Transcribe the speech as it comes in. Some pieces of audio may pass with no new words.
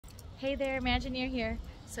Hey there, ImaJennEer here.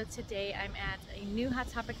 So today I'm at a new Hot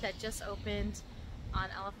Topic that just opened on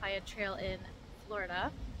Alafaya Trail in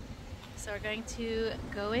Florida. So we're going to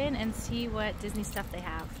go in and see what Disney stuff they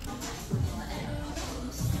have.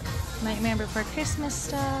 Nightmare Before Christmas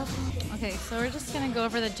stuff. Okay, so we're just gonna go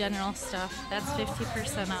over the general stuff. That's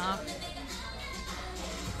 50% off.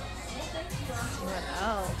 Let's see what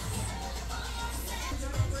else.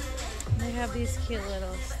 They have these cute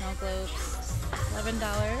little snow globes.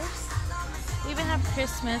 $11. We even have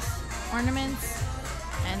Christmas ornaments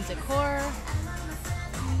and decor.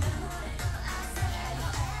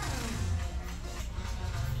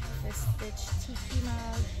 This Stitch tiki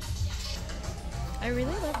mug. I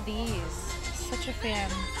really love these. Such a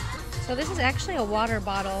fan. So this is actually a water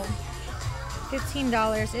bottle.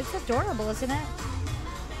 $15. It's adorable, isn't it?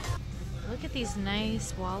 Look at these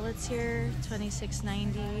nice wallets here.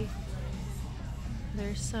 $26.90.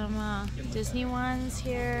 There's some Disney ones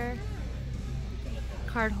here.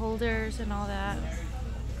 Card holders and all that.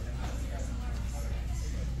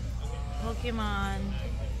 Pokemon,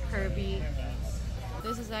 Kirby.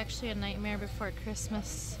 This is actually a Nightmare Before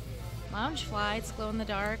Christmas Loungefly. It's glow in the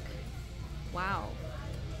dark. Wow.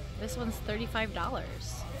 This one's $35.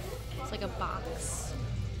 It's like a box.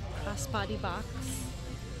 Crossbody box.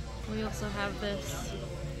 We also have this.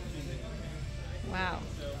 Wow.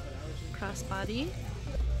 Crossbody.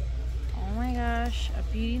 Oh my gosh, a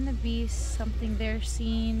Beauty and the Beast, something they're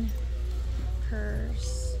seen.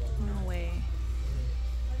 Hers. No way.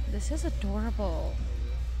 This is adorable.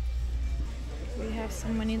 We have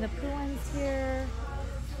some Winnie the Pooh ones here.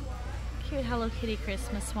 Cute Hello Kitty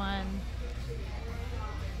Christmas one.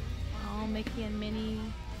 Oh, Mickey and Minnie.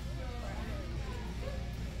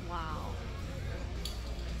 Wow.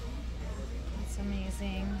 That's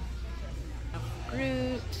amazing.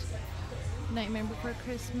 Groot. Nightmare Before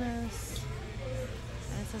Christmas.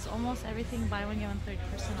 And it says almost everything buy one get one 30%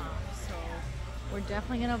 off. So we're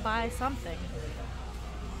definitely gonna buy something.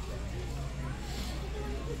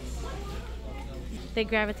 They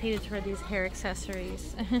gravitated toward these hair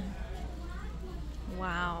accessories.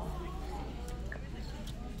 Wow.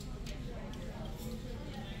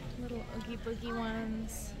 Little Oogie Boogie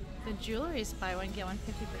ones. The jewelry's buy one get one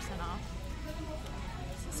 50% off.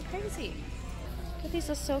 This is crazy. Look at these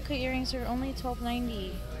Ahsoka earrings are only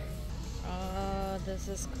 $12.90. Oh, this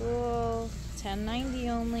is cool. $10.90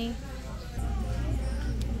 only.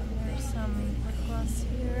 There's some lip gloss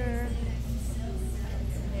here.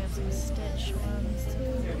 They have some Stitch ones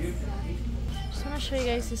too. Just want to show you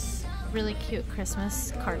guys this really cute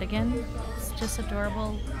Christmas cardigan. It's just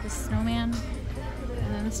adorable. This snowman.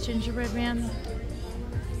 And then this gingerbread man.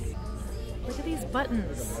 Look at these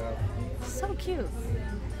buttons. So cute.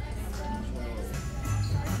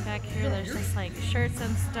 Back here there's just like shirts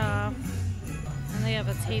and stuff, and they have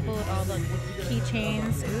a table with all the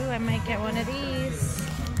keychains. Ooh, I might get one of these.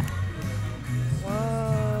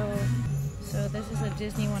 Whoa. So this is a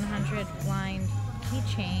Disney 100 blind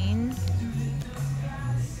keychain.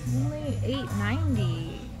 Only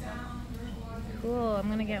 $8.90. Cool, I'm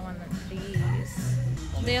gonna get one of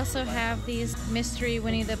these. They also have these mystery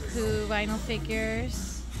Winnie the Pooh vinyl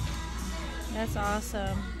figures. That's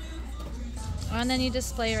awesome. Oh, and then you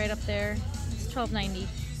display right up there. It's $12.90.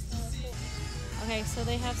 Okay, so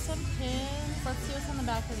they have some pins. Let's see what's on the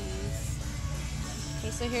back of these.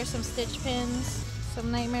 Okay, so here's some Stitch pins, some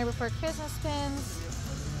Nightmare Before Christmas pins.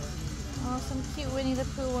 Oh, some cute Winnie the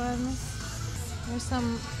Pooh ones. There's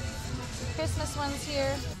some Christmas ones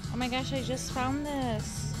here. Oh my gosh, I just found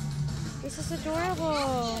this. This is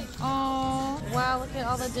adorable. Oh, wow, look at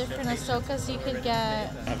all the different Ahsokas you could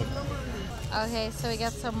get. Okay, so we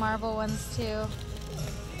got some Marvel ones too.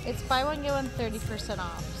 It's buy one get one 30%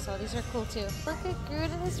 off. So these are cool too. Look at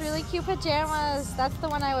Groot in his really cute pajamas. That's the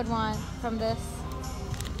one I would want from this.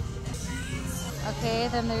 Okay,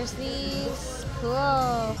 then there's these.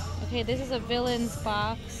 Cool. Okay, this is a villains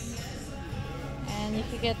box. And you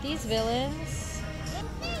could get these villains.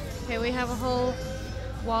 Okay, we have a whole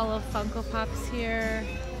wall of Funko Pops here.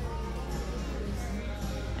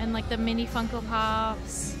 And like the mini Funko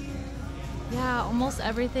Pops. Yeah, almost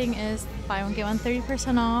everything is buy one get one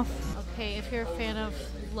 30% off. Okay, if you're a fan of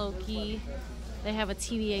Loki, they have a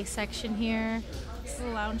TVA section here. This is a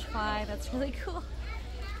Loungefly, that's really cool.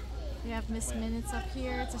 We have Miss Minutes up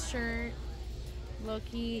here, it's a shirt.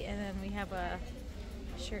 Loki, and then we have a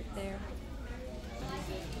shirt there.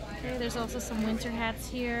 Okay, there's also some winter hats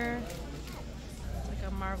here. It's like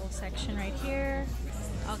a Marvel section right here.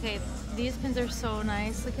 Okay, these pins are so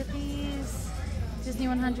nice. Look at these. Disney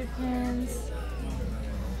 100 pins.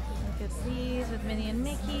 Look at these with Minnie and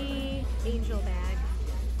Mickey. Angel bag.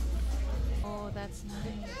 Oh, that's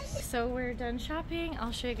nice. So we're done shopping.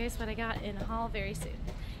 I'll show you guys what I got in a haul very soon.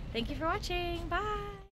 Thank you for watching. Bye!